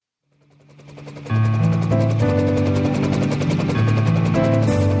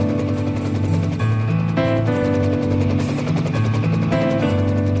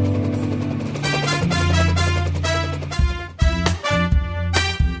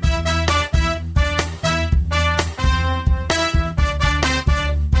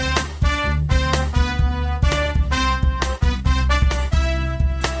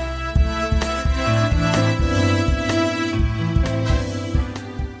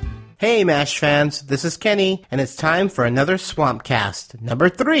Hey MASH fans, this is Kenny, and it's time for another Swampcast, number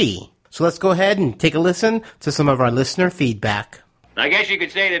 3. So let's go ahead and take a listen to some of our listener feedback. I guess you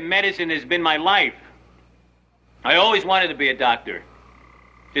could say that medicine has been my life. I always wanted to be a doctor.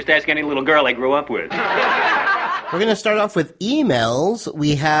 Just ask any little girl I grew up with. We're going to start off with emails.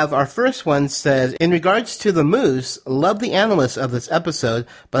 We have our first one says, in regards to the moose, love the analysts of this episode,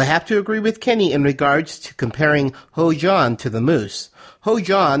 but I have to agree with Kenny in regards to comparing Ho-Jon to the moose.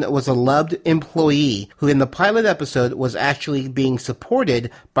 Ho-Jon was a loved employee who in the pilot episode was actually being supported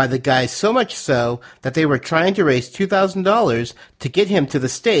by the guys so much so that they were trying to raise $2,000 to get him to the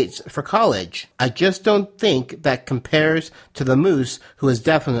States for college. I just don't think that compares to the moose, who is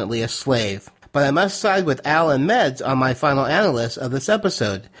definitely a slave. But I must side with Al and Meds on my final analysis of this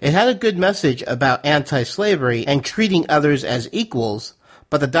episode. It had a good message about anti-slavery and treating others as equals,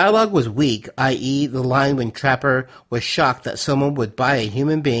 but the dialogue was weak, i.e. the line when Trapper was shocked that someone would buy a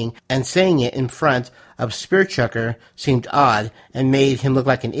human being and saying it in front of Spearchucker seemed odd and made him look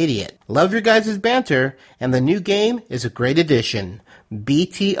like an idiot. Love your guys' banter, and the new game is a great addition.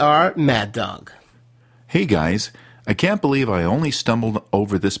 BTR Mad Dog. Hey guys, I can't believe I only stumbled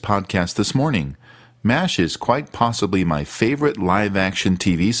over this podcast this morning. MASH is quite possibly my favorite live-action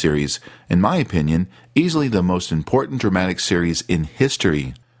TV series, in my opinion, easily the most important dramatic series in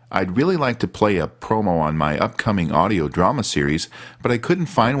history. I'd really like to play a promo on my upcoming audio drama series, but I couldn't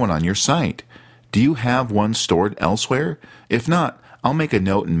find one on your site. Do you have one stored elsewhere? If not, I'll make a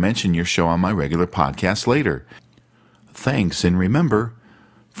note and mention your show on my regular podcast later. Thanks, and remember,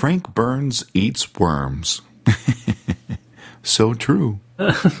 Frank Burns eats worms. So true.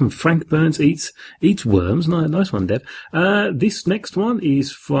 Frank Burns eats worms. Nice one, Deb. This next one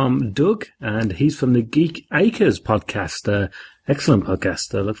is from Doug, and he's from the Geek Acres podcast. Excellent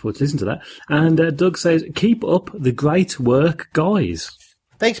podcast. Look forward to listening to that. And Doug says, keep up the great work, guys.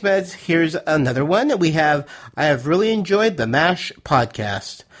 Thanks, Meds. Here's another one. I have really enjoyed the MASH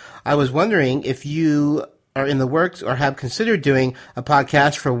podcast. I was wondering if you are in the works or have considered doing a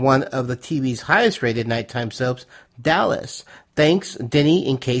podcast for one of the TV's highest rated nighttime soaps, Dallas. Thanks, Denny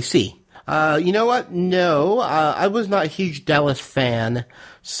and Casey. You know what? No, I was not a huge Dallas fan,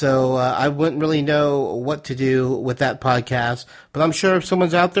 so I wouldn't really know what to do with that podcast. But I'm sure if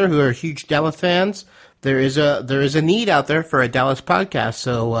someone's out there who are huge Dallas fans, there is a need out there for a Dallas podcast.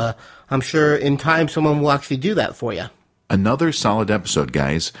 So I'm sure in time someone will actually do that for you. Another solid episode,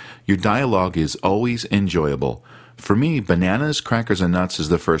 guys. Your dialogue is always enjoyable. For me, Bananas, Crackers, and Nuts is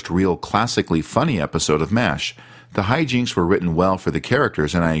the first real classically funny episode of MASH. The hijinks were written well for the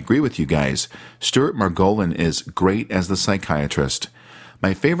characters, and I agree with you guys. Stuart Margolin is great as the psychiatrist.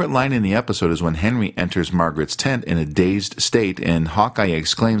 My favorite line in the episode is when Henry enters Margaret's tent in a dazed state, and Hawkeye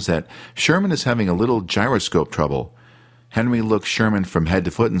exclaims that Sherman is having a little gyroscope trouble. Henry looks Sherman from head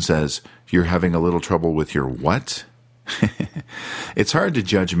to foot and says, "You're having a little trouble with your what?" It's hard to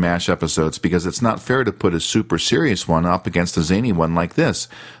judge MASH episodes because it's not fair to put a super serious one up against a zany one like this,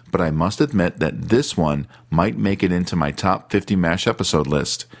 but I must admit that this one might make it into my top 50 MASH episode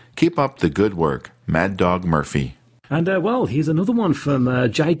list. Keep up the good work, Mad Dog Murphy. And, here's another one from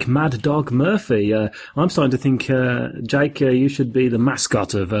Jake Mad Dog Murphy. I'm starting to think, Jake, you should be the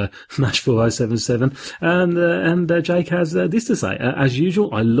mascot of MASH 4077. And Jake has this to say. As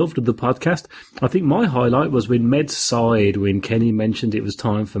usual, I loved the podcast. I think my highlight was when Med sighed when Kenny mentioned it was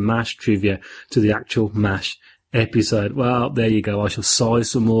time for MASH trivia to the actual MASH episode. Well, there you go. I shall sigh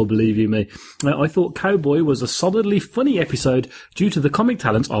some more, believe you me. I thought Cowboy was a solidly funny episode due to the comic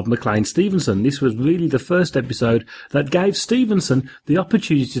talents of McLean Stevenson. This was really the first episode that gave Stevenson the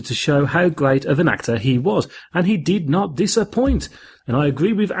opportunity to show how great of an actor he was, and he did not disappoint. And I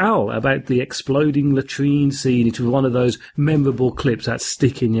agree with Al about the exploding latrine scene. It was one of those memorable clips that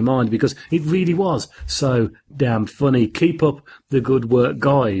stick in your mind because it really was so damn funny. Keep up the good work,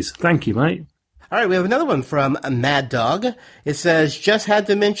 guys. Thank you, mate. All right, we have another one from Mad Dog. It says, just had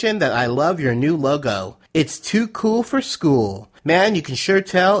to mention that I love your new logo. It's too cool for school. Man, you can sure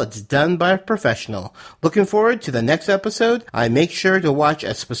tell it's done by a professional. Looking forward to the next episode. I make sure to watch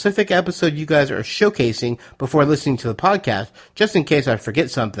a specific episode you guys are showcasing before listening to the podcast, just in case I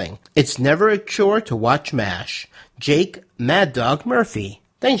forget something. It's never a chore to watch MASH. Jake Mad Dog Murphy.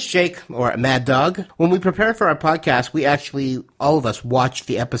 Thanks, Jake, or Mad Dog. When we prepare for our podcast, we actually, all of us, watch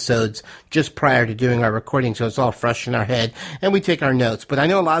the episodes just prior to doing our recording, so it's all fresh in our head, and we take our notes. But I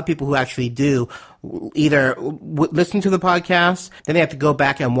know a lot of people who actually do either listen to the podcast, then they have to go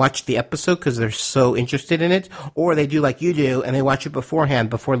back and watch the episode because they're so interested in it, or they do like you do and they watch it beforehand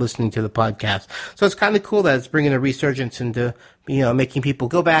before listening to the podcast. So it's kind of cool that it's bringing a resurgence into, making people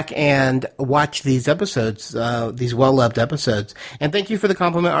go back and watch these episodes, these well-loved episodes. And thank you for the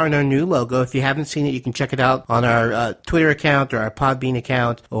compliment on our new logo. If you haven't seen it, you can check it out on our Twitter account or our Podbean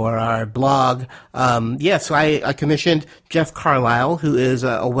account or our blog. So I commissioned Jeff Carlisle, who is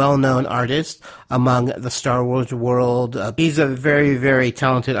a well-known artist among the Star Wars world. He's a very, very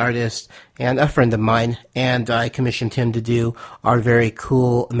talented artist and a friend of mine, and I commissioned him to do our very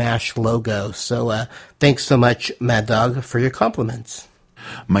cool MASH logo. So thanks so much, Mad Dog, for your compliments.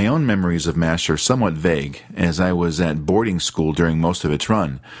 My own memories of MASH are somewhat vague, as I was at boarding school during most of its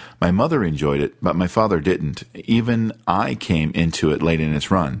run. My mother enjoyed it, but my father didn't. Even I came into it late in its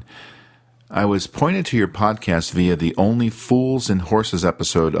run. I was pointed to your podcast via the Only Fools and Horses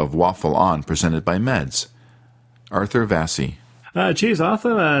episode of Waffle On, presented by Meds. Arthur Vassy. Cheers,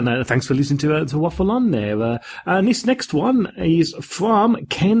 Arthur, and thanks for listening to Waffle On there. And this next one is from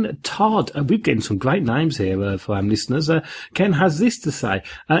Ken Todd. We're getting some great names here for our listeners. Ken has this to say.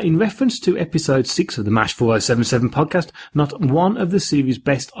 In reference to episode 6 of the MASH 4077 podcast, not one of the series'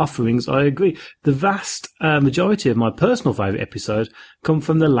 best offerings, I agree. The vast majority of my personal favourite episodes come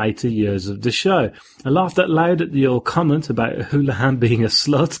from the later years of the show. I laughed out loud at your comment about Houlihan being a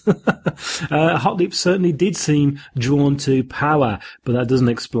slut. Hot Lips certainly did seem drawn to power, but that doesn't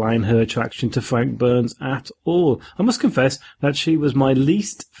explain her attraction to Frank Burns at all. I must confess that she was my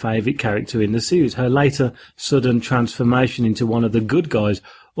least favourite character in the series. Her later sudden transformation into one of the good guys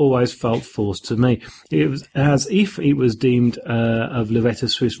always felt forced to me. It was as if it was deemed of Loretta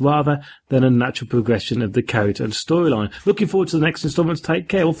Swift rather than a natural progression of the character and storyline. Looking forward to the next installment. Take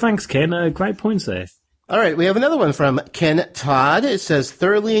care. Well, thanks, Ken. Great points there. All right, we have another one from Ken Todd. It says,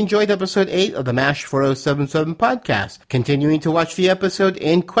 thoroughly enjoyed episode 8 of the MASH 4077 podcast. Continuing to watch the episode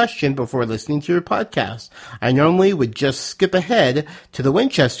in question before listening to your podcast. I normally would just skip ahead to the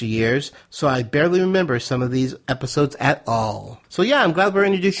Winchester years, so I barely remember some of these episodes at all. So yeah, I'm glad we're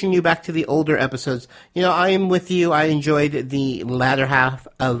introducing you back to the older episodes. I am with you. I enjoyed the latter half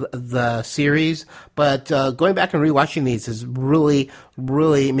of the series, but going back and rewatching these is really,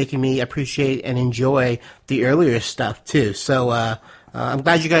 really making me appreciate and enjoy the earlier stuff too. So I'm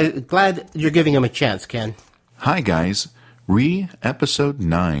glad you're giving them a chance, Ken. Hi guys, episode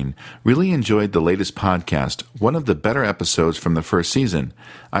 9. Really enjoyed the latest podcast. One of the better episodes from the first season.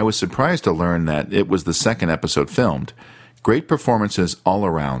 I was surprised to learn that it was the second episode filmed. Great performances all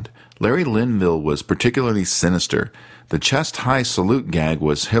around. Larry Linville was particularly sinister. The chest-high salute gag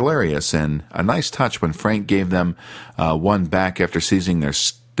was hilarious, and a nice touch when Frank gave them one back after seizing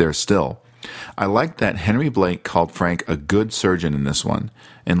their still. I liked that Henry Blake called Frank a good surgeon in this one.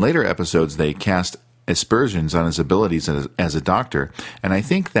 In later episodes, they cast aspersions on his abilities as a doctor, and I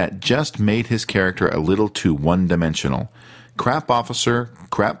think that just made his character a little too one-dimensional. Crap officer,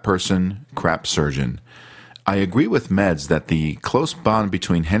 crap person, crap surgeon. I agree with Meds that the close bond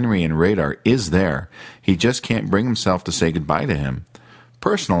between Henry and Radar is there. He just can't bring himself to say goodbye to him.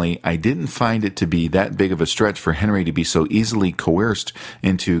 Personally, I didn't find it to be that big of a stretch for Henry to be so easily coerced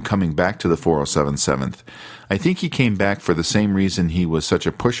into coming back to the 4077th. I think he came back for the same reason he was such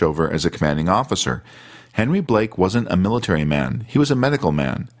a pushover as a commanding officer. Henry Blake wasn't a military man. He was a medical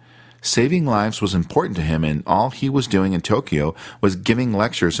man. Saving lives was important to him, and all he was doing in Tokyo was giving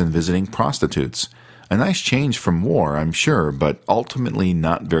lectures and visiting prostitutes. A nice change from war, I'm sure, but ultimately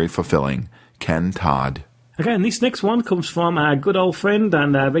not very fulfilling. Ken Todd. Okay, and this next one comes from our good old friend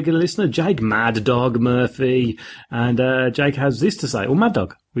and our regular listener, Jake Mad Dog Murphy. And Jake has this to say, or Mad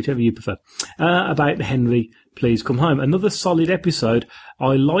Dog, whichever you prefer, about Henry Please Come Home. Another solid episode.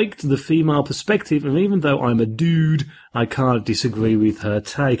 I liked the female perspective, and even though I'm a dude, I can't disagree with her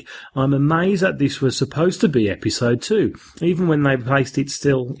take. I'm amazed that this was supposed to be episode 2. Even when they placed it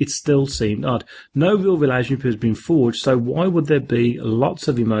still seemed odd. No real relationship has been forged, so why would there be lots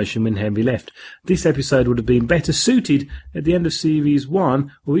of emotion when Henry left? This episode would have been better suited at the end of Series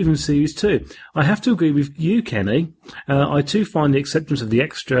 1 or even Series 2. I have to agree with you, Kenny. I too find the acceptance of the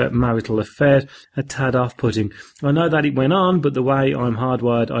extramarital affair a tad off-putting. I know that it went on, but the way I'm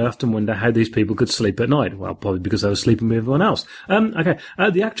hardwired, I often wonder how these people could sleep at night. Well, probably because they were sleeping with everyone else.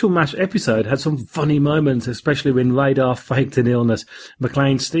 The actual MASH episode had some funny moments, especially when Radar faked an illness.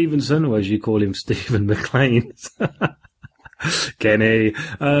 McLean Stevenson, or as you call him, Stephen McLean, Kenny.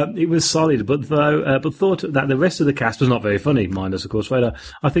 It was solid, but thought that the rest of the cast was not very funny, minus, of course, Vader.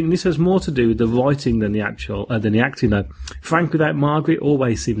 I think this has more to do with the writing than the acting, though. Frank without Margaret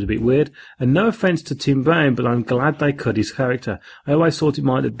always seems a bit weird, and no offence to Tim Brown, but I'm glad they cut his character. I always thought it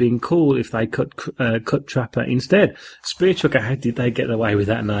might have been cool if they cut Trapper instead. Spear Chucker, how did they get away with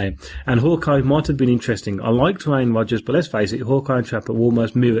that name? And Hawkeye might have been interesting. I liked Dwayne Rogers, but let's face it, Hawkeye and Trapper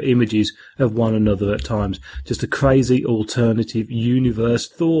almost mirror images of one another at times. Just a crazy alternative universe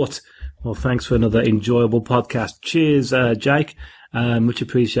thought. Well, thanks for another enjoyable podcast. Cheers, Jake. Much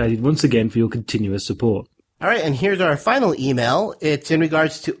appreciated once again for your continuous support. All right, and here's our final email. It's in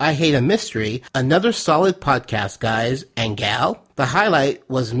regards to I Hate a Mystery. Another solid podcast, guys and gal. The highlight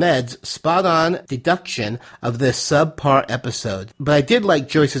was Med's spot-on deduction of this subpar episode. But I did like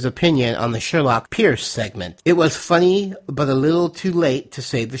Joyce's opinion on the Sherlock Pierce segment. It was funny, but a little too late to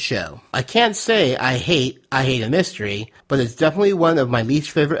save the show. I can't say I hate a Mystery, but it's definitely one of my least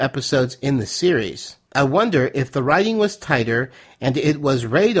favorite episodes in the series. I wonder if the writing was tighter and it was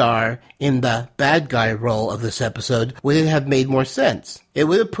Radar in the bad guy role of this episode, would it have made more sense? It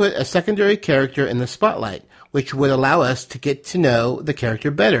would have put a secondary character in the spotlight, which would allow us to get to know the character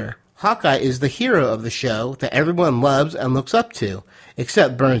better. Hawkeye is the hero of the show that everyone loves and looks up to,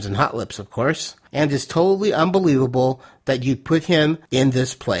 except Burns and Hot Lips, of course, and it's totally unbelievable that you'd put him in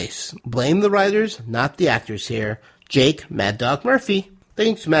this place. Blame the writers, not the actors here. Jake Mad Dog Murphy.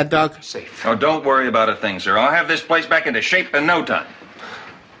 Thanks, Mad Dog. Safe. Oh, don't worry about a thing, sir. I'll have this place back into shape in no time.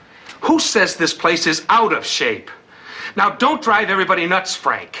 Who says this place is out of shape? Now, don't drive everybody nuts,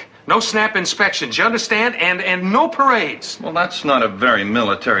 Frank. No snap inspections, you understand? And no parades. Well, that's not a very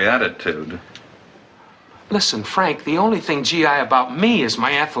military attitude. Listen, Frank, the only thing GI about me is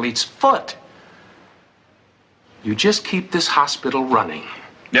my athlete's foot. You just keep this hospital running.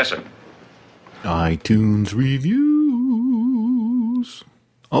 Yes, sir. iTunes Reviews.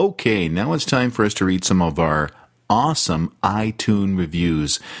 Okay, now it's time for us to read some of our awesome iTunes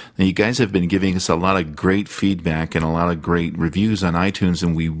reviews. Now, you guys have been giving us a lot of great feedback and a lot of great reviews on iTunes,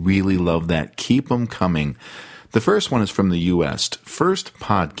 and we really love that. Keep them coming. The first one is from the U.S. First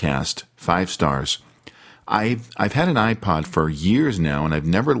podcast, 5 stars. I've had an iPod for years now, and I've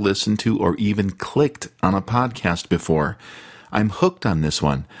never listened to or even clicked on a podcast before. I'm hooked on this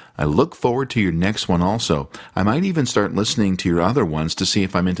one. I look forward to your next one also. I might even start listening to your other ones to see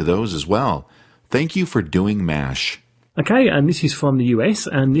if I'm into those as well. Thank you for doing MASH. Okay, and this is from the US,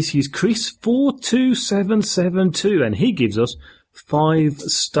 and this is Chris42772, and he gives us 5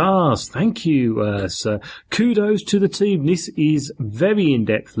 stars. Thank you, sir. Kudos to the team. This is very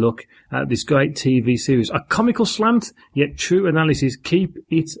in-depth look at this great TV series. A comical slant, yet true analysis. Keep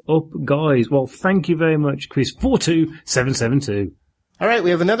it up, guys. Well, thank you very much, Chris42772. All right,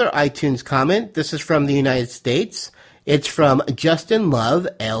 we have another iTunes comment. This is from the United States. It's from Justin Love,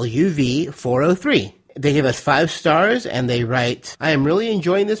 LUV403. They give us 5 stars, and they write, I am really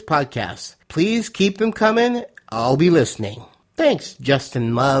enjoying this podcast. Please keep them coming. I'll be listening. Thanks,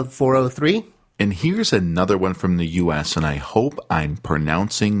 Justin Love 403. And here's another one from the U.S., and I hope I'm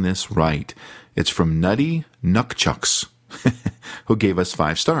pronouncing this right. It's from Nutty Nuckchucks, who gave us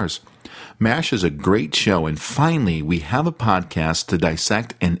 5 stars. MASH is a great show, and finally we have a podcast to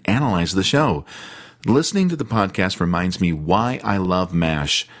dissect and analyze the show. Listening to the podcast reminds me why I love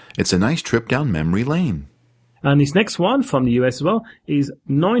MASH. It's a nice trip down memory lane. And this next one from the US as well is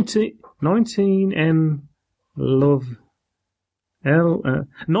 19 and love...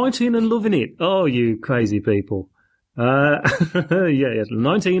 19 and loving it. Oh, you crazy people. Yeah,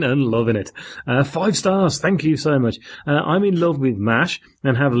 19 and loving it. 5 stars. Thank you so much. I'm in love with MASH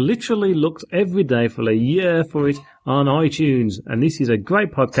and have literally looked every day for a year for it on iTunes. And this is a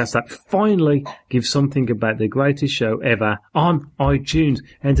great podcast that finally gives something about the greatest show ever on iTunes.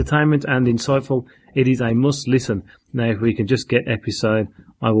 Entertainment and insightful. It is a must listen. Now, if we can just get episode,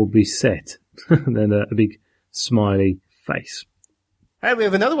 I will be set. Then a big smiley face. All right, we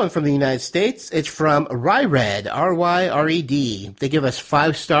have another one from the United States. It's from Ryred, R-Y-R-E-D. They give us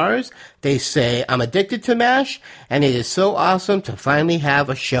 5 stars. They say, I'm addicted to MASH, and it is so awesome to finally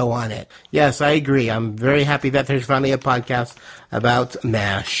have a show on it. Yes, I agree. I'm very happy that there's finally a podcast about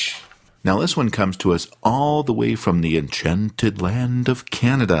MASH. Now, this one comes to us all the way from the enchanted land of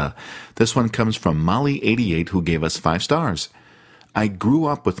Canada. This one comes from Molly88, who gave us 5 stars. I grew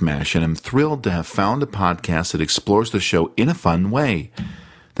up with MASH and am thrilled to have found a podcast that explores the show in a fun way.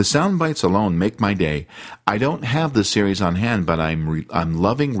 The sound bites alone make my day. I don't have the series on hand, but I'm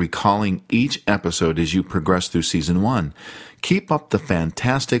loving recalling each episode as you progress through season 1. Keep up the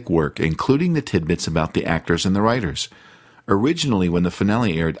fantastic work, including the tidbits about the actors and the writers. Originally, when the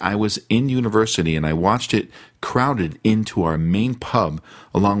finale aired, I was in university and I watched it crowded into our main pub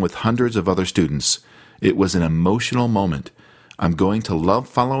along with hundreds of other students. It was an emotional moment. I'm going to love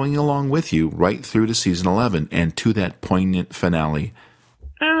following along with you right through to season 11 and to that poignant finale.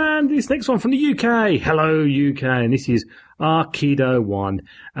 And this next one from the UK. Hello, UK. And this is Arkido1.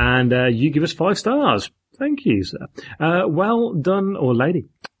 And you give us 5 stars. Thank you, sir. Well done, or lady.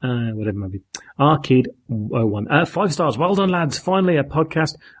 Whatever it might be. Arcade01. 5 stars. Well done, lads. Finally, a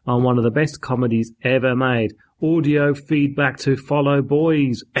podcast on one of the best comedies ever made. Audio feedback to follow,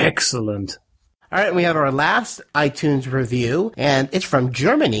 boys. Excellent. All right, we have our last iTunes review, and it's from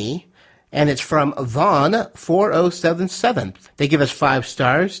Germany, and it's from Vaughn4077. They give us 5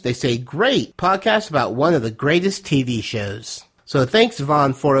 stars. They say, great podcast about one of the greatest TV shows. So thanks,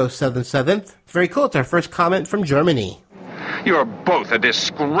 Vaughn4077. Very cool. It's our first comment from Germany. You're both a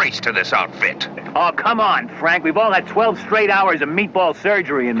disgrace to this outfit. Oh, come on, Frank. We've all had 12 straight hours of meatball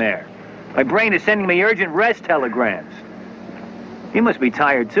surgery in there. My brain is sending me urgent rest telegrams. You must be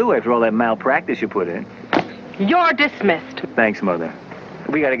tired, too, after all that malpractice you put in. You're dismissed. Thanks, Mother.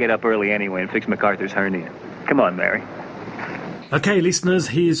 We gotta get up early anyway and fix MacArthur's hernia. Come on, Mary. Okay, listeners,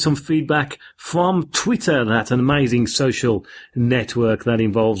 here's some feedback from Twitter, that amazing social network that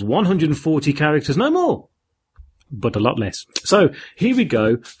involves 140 characters, no more, but a lot less. So here we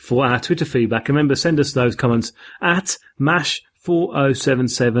go for our Twitter feedback. Remember, send us those comments at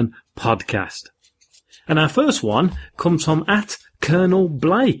MASH4077 podcast. And our first one comes from at Colonel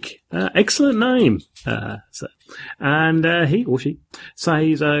Blake. Excellent name. And he or she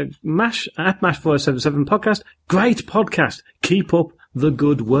says, MASH at MASH477 podcast. Great podcast. Keep up the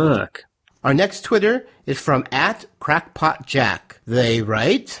good work. Our next Twitter is from at CrackpotJack. They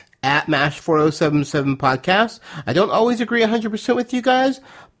write, at MASH4077 podcast. I don't always agree 100% with you guys,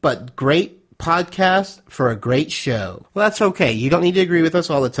 but great podcast for a great show. Well, that's okay. You don't need to agree with us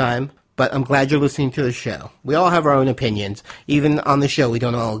all the time. But I'm glad you're listening to the show. We all have our own opinions. Even on the show, we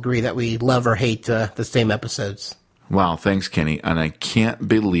don't all agree that we love or hate the same episodes. Wow, thanks, Kenny. And I can't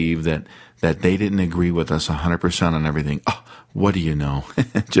believe that they didn't agree with us 100% on everything. Oh, what do you know?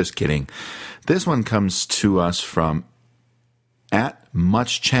 Just kidding. This one comes to us from at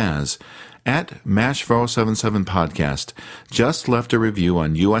MuchChaz. At MASH4077 podcast, just left a review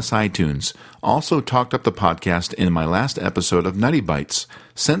on US iTunes. Also talked up the podcast in my last episode of Nutty Bites.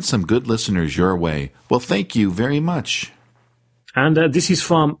 Sent some good listeners your way. Well, thank you very much. And this is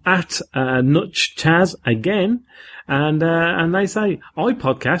from at NutchChaz again. And they say, I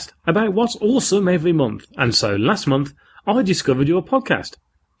podcast about what's awesome every month. And so last month, I discovered your podcast.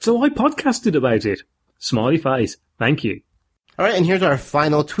 So I podcasted about it. Smiley face. Thank you. All right, and here's our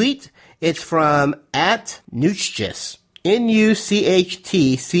final tweet. It's from at Nuchchas, Nuchtchas.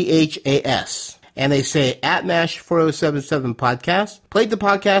 And they say, at MASH4077 podcast, played the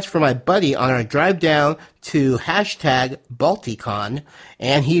podcast for my buddy on our drive down to hashtag Balticon,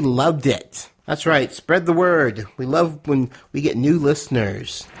 and he loved it. That's right, spread the word. We love when we get new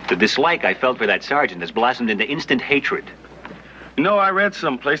listeners. The dislike I felt for that sergeant has blossomed into instant hatred. You know, I read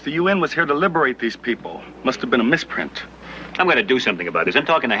someplace the UN was here to liberate these people. Must have been a misprint. I'm going to do something about this. I'm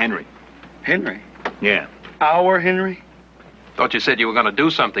talking to Henry. Henry? Yeah. Our Henry? Thought you said you were going to do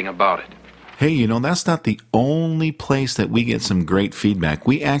something about it. Hey, you know, that's not the only place that we get some great feedback.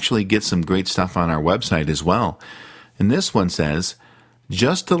 We actually get some great stuff on our website as well. And this one says,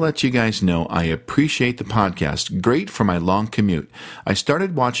 just to let you guys know, I appreciate the podcast. Great for my long commute. I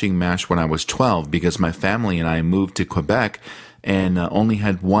started watching MASH when I was 12 because my family and I moved to Quebec and only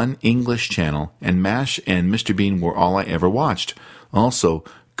had one English channel, and MASH and Mr. Bean were all I ever watched. Also,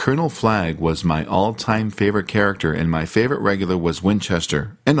 Colonel Flagg was my all-time favorite character, and my favorite regular was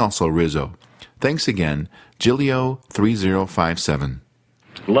Winchester, and also Rizzo. Thanks again, Gilio3057.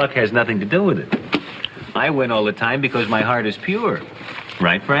 Luck has nothing to do with it. I win all the time because my heart is pure.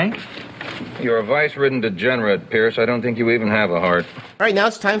 Right, Frank? You're a vice-ridden degenerate, Pierce. I don't think you even have a heart. All right, now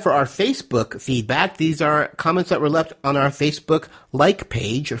it's time for our Facebook feedback. These are comments that were left on our Facebook like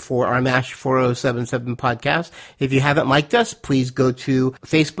page for our MASH 4077 podcast. If you haven't liked us, please go to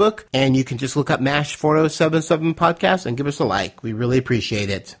Facebook and you can just look up MASH 4077 podcast and give us a like. We really appreciate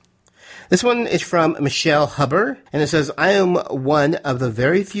it. This one is from Michelle Huber, and it says, I am one of the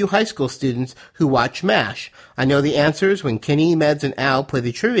very few high school students who watch MASH. I know the answers when Kenny, Meds, and Al play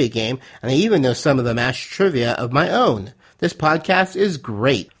the trivia game, and I even know some of the MASH trivia of my own. This podcast is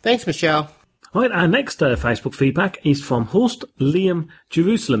great. Thanks, Michelle. All right, our next Facebook feedback is from Horst Liam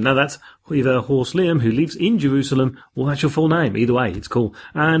Jerusalem. Now, that's either Horst Liam, who lives in Jerusalem, or that's your full name. Either way, it's cool.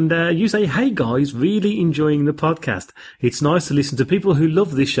 And you say, hey, guys, really enjoying the podcast. It's nice to listen to people who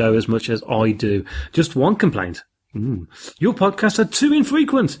love this show as much as I do. Just one complaint. Your podcasts are too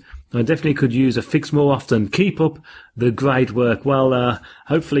infrequent. I definitely could use a fix more often. Keep up the great work. Well,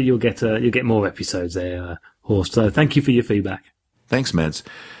 hopefully you'll get more episodes there, Horst. So thank you for your feedback. Thanks, Meds.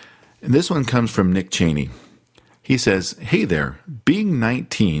 And this one comes from Nick Cheney. He says, "Hey there. Being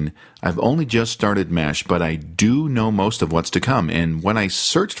 19, I've only just started MASH, but I do know most of what's to come. And when I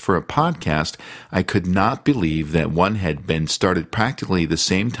searched for a podcast, I could not believe that one had been started practically the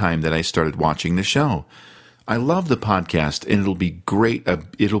same time that I started watching the show. I love the podcast, and it'll be great.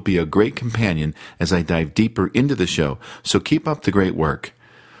 It'll be a great companion as I dive deeper into the show. So keep up the great work."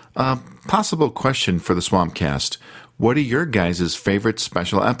 Possible question for the Swampcast. What are your guys' favorite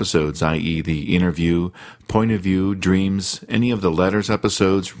special episodes, i.e. the interview, point of view, dreams, any of the letters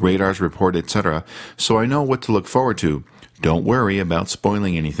episodes, Radar's report, etc., so I know what to look forward to? Don't worry about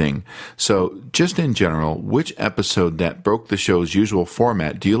spoiling anything. So, just in general, which episode that broke the show's usual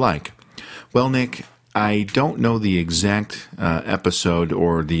format do you like? Well, Nick, I don't know the exact episode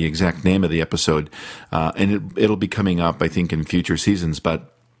or the exact name of the episode, and it'll be coming up, I think, in future seasons, but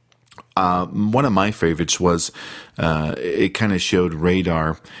one of my favorites was it kind of showed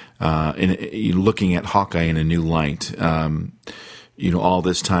Radar looking at Hawkeye in a new light. All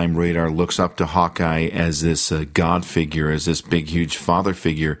this time Radar looks up to Hawkeye as this god figure, as this big, huge father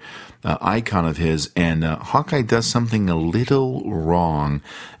figure, icon of his, and Hawkeye does something a little wrong,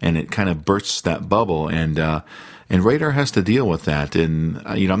 and it kind of bursts that bubble, and Radar has to deal with that. And,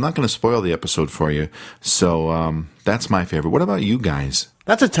 I'm not going to spoil the episode for you, so that's my favorite. What about you guys?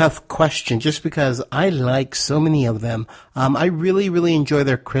 That's a tough question, just because I like so many of them. I really, really enjoy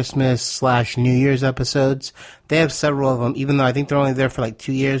their Christmas/New Year's episodes. They have several of them, even though I think they're only there for like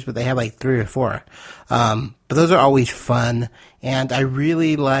 2 years, but they have like 3 or 4. But those are always fun. And I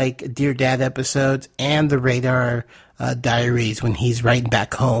really like Dear Dad episodes and the Radar diaries when he's writing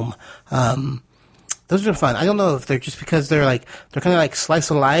back home. Those are fun. I don't know if they're just because they're kind of like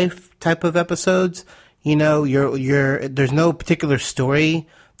slice of life type of episodes. There's no particular story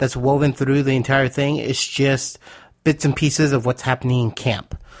that's woven through the entire thing. It's just bits and pieces of what's happening in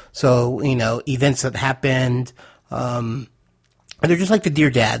camp. So, events that happened, and they're just like the Dear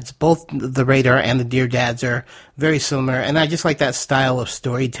Dads. Both the Radar and the Dear Dads are very similar, and I just like that style of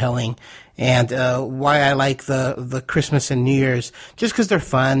storytelling. And why I like the Christmas and New Year's, just because they're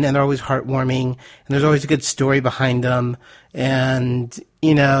fun and they're always heartwarming, and there's always a good story behind them. And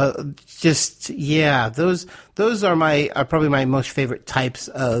those are probably my most favorite types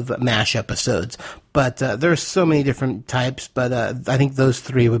of MASH episodes. But there are so many different types, but I think those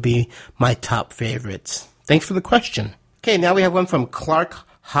 3 would be my top favorites. Thanks for the question. Okay, now we have one from Clark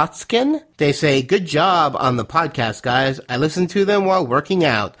Hotskin. They say, "Good job on the podcast, guys. I listen to them while working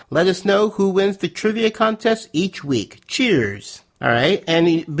out. Let us know who wins the trivia contest each week. Cheers." All right,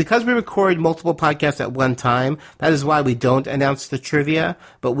 and because we record multiple podcasts at one time, that is why we don't announce the trivia,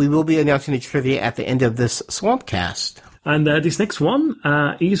 but we will be announcing the trivia at the end of this Swampcast. And this next one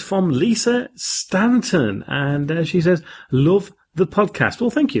is from Lisa Stanton, and she says, "Love the podcast." Well,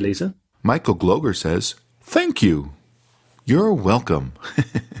 thank you, Lisa. Michael Gloger says, "Thank you. You're welcome."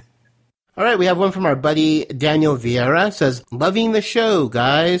 All right, we have one from our buddy Daniel Vieira. Says, "Loving the show,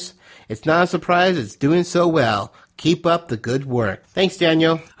 guys. It's not a surprise it's doing so well. Keep up the good work." Thanks,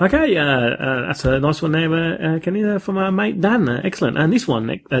 Daniel. Okay, that's a nice one there, Kenny, from our mate Dan. Excellent. And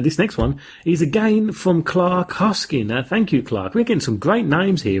this next one is again from Clark Hoskin. Thank you, Clark. We're getting some great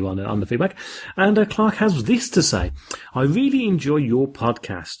names here on the feedback. And Clark has this to say: "I really enjoy your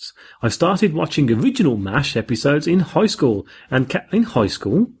podcasts. I started watching original MASH episodes in high school, in high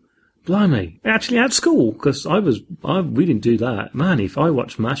school? Blimey. Actually, at school, because we didn't do that. Man, if I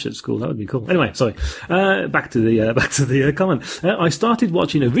watched MASH at school, that would be cool. Anyway, sorry. Back to the comment. I started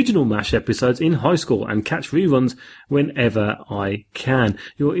watching original MASH episodes in high school and catch reruns whenever I can.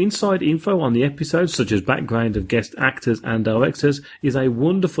 Your inside info on the episodes, such as background of guest actors and directors, is a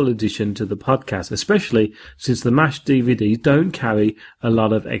wonderful addition to the podcast, especially since the MASH DVDs don't carry a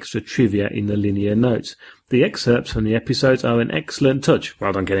lot of extra trivia in the linear notes. The excerpts from the episodes are an excellent touch."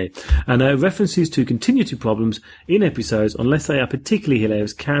 Well done, Kenny. "And references to continuity problems in episodes, unless they are particularly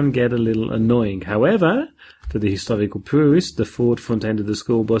hilarious, can get a little annoying. However, for the historical purist, the Ford front end of the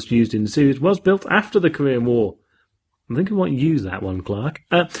school bus used in the series was built after the Korean War." I think we might use that one, Clark.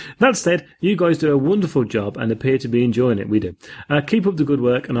 That said, you guys do a wonderful job and appear to be enjoying it. We do. Keep up the good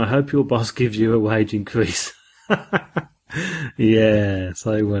work, and I hope your boss gives you a wage increase. Yes,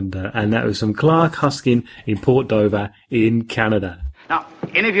 I wonder. And that was from Clark Hoskin in Port Dover in Canada. Now,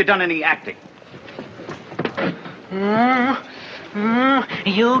 any of you done any acting?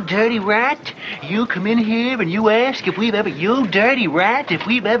 You dirty rat. You come in here and you ask if we've ever... You dirty rat, if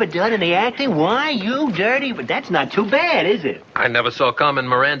we've ever done any acting. Why, you dirty... That's not too bad, is it? I never saw Carmen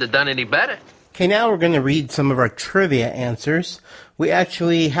Miranda done any better. Okay, now we're going to read some of our trivia answers. We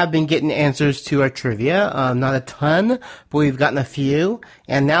actually have been getting answers to our trivia. Not a ton, but we've gotten a few.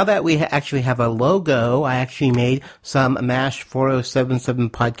 And now that we actually have a logo, I actually made some MASH 4077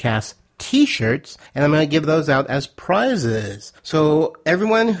 podcast T-shirts, and I'm going to give those out as prizes. So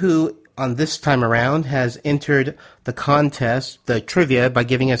everyone who on this time around has entered the contest, the trivia, by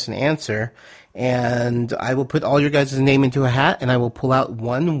giving us an answer, and I will put all your guys' name into a hat, and I will pull out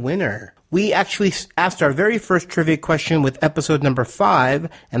one winner. We actually asked our very first trivia question with episode number 5,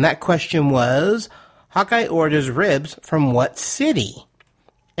 and that question was, Hawkeye orders ribs from what city?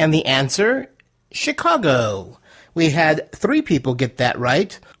 And the answer, Chicago. We had 3 people get that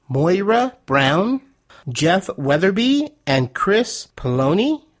right. Moira Brown, Jeff Weatherby, and Chris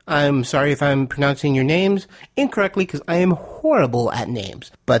Poloni. I'm sorry if I'm pronouncing your names incorrectly because I am horrible at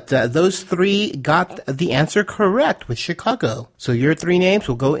names. But those 3 got the answer correct with Chicago. So your 3 names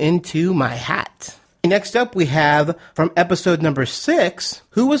will go into my hat. Next up we have from episode number 6,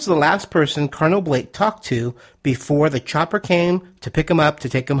 who was the last person Colonel Blake talked to before the chopper came to pick him up to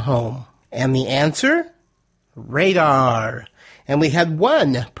take him home? And the answer? Radar. And we had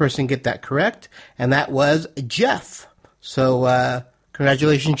 1 person get that correct, and that was Jeff. So,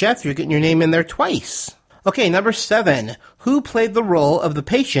 congratulations, Jeff. You're getting your name in there twice. Okay, number 7. Who played the role of the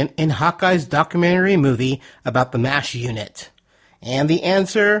patient in Hawkeye's documentary movie about the MASH unit? And the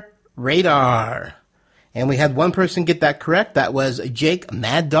answer, Radar. And we had 1 person get that correct. That was Jake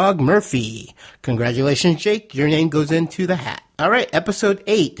Mad Dog Murphy. Congratulations, Jake. Your name goes into the hat. All right, episode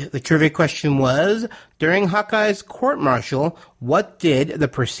 8. The trivia question was, during Hawkeye's court-martial, what did the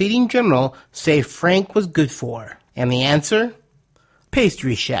preceding general say Frank was good for? And the answer?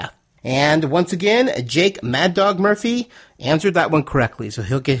 Pastry chef. And once again, Jake Mad Dog Murphy answered that one correctly, so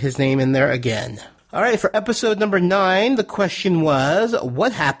he'll get his name in there again. All right, for episode number 9, the question was,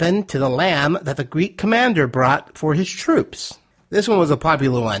 what happened to the lamb that the Greek commander brought for his troops? This one was a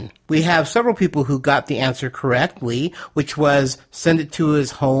popular one. We have several people who got the answer correctly, which was send it to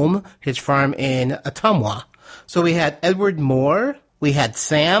his home, his farm in Ottumwa. So we had Edward Moore, we had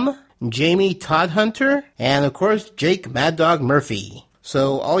Sam, Jamie Toddhunter, and of course, Jake Mad Dog Murphy.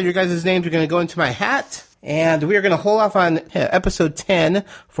 So all your guys' names are going to go into my hat. And we are going to hold off on episode 10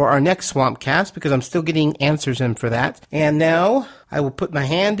 for our next Swampcast because I'm still getting answers in for that. And now I will put my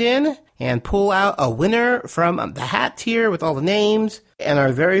hand in and pull out a winner from the hat here with all the names. And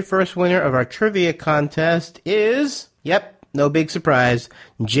our very first winner of our trivia contest is, yep, no big surprise,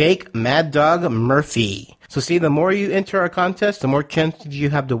 Jake Mad Dog Murphy. So see, the more you enter our contest, the more chances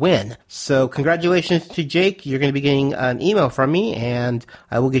you have to win. So congratulations to Jake. You're going to be getting an email from me, and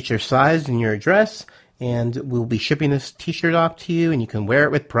I will get your size and your address. And we'll be shipping this t-shirt off to you, and you can wear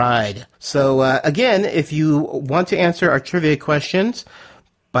it with pride. So, again, if you want to answer our trivia questions,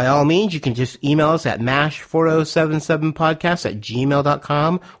 by all means, you can just email us at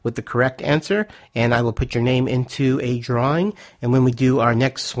mash4077podcast@gmail.com with the correct answer, and I will put your name into a drawing. And when we do our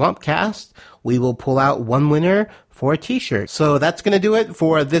next Swampcast, we will pull out 1 winner for a t-shirt. So that's going to do it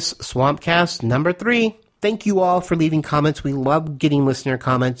for this Swampcast number 3. Thank you all for leaving comments. We love getting listener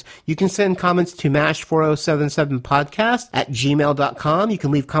comments. You can send comments to mash4077podcast@gmail.com. You can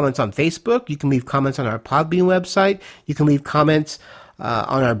leave comments on Facebook. You can leave comments on our Podbean website. You can leave comments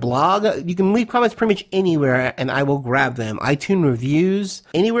on our blog. You can leave comments pretty much anywhere, and I will grab them. iTunes reviews,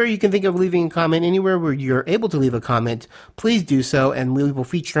 anywhere you can think of leaving a comment, anywhere where you're able to leave a comment, please do so, and we will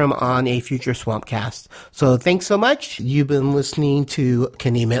feature them on a future Swampcast. So thanks so much. You've been listening to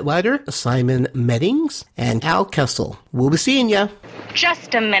Kenny Metlider, Simon Meddings, and Al Kessel. We'll be seeing ya.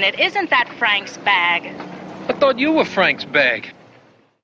 Just a minute. Isn't that Frank's bag? I thought you were Frank's bag.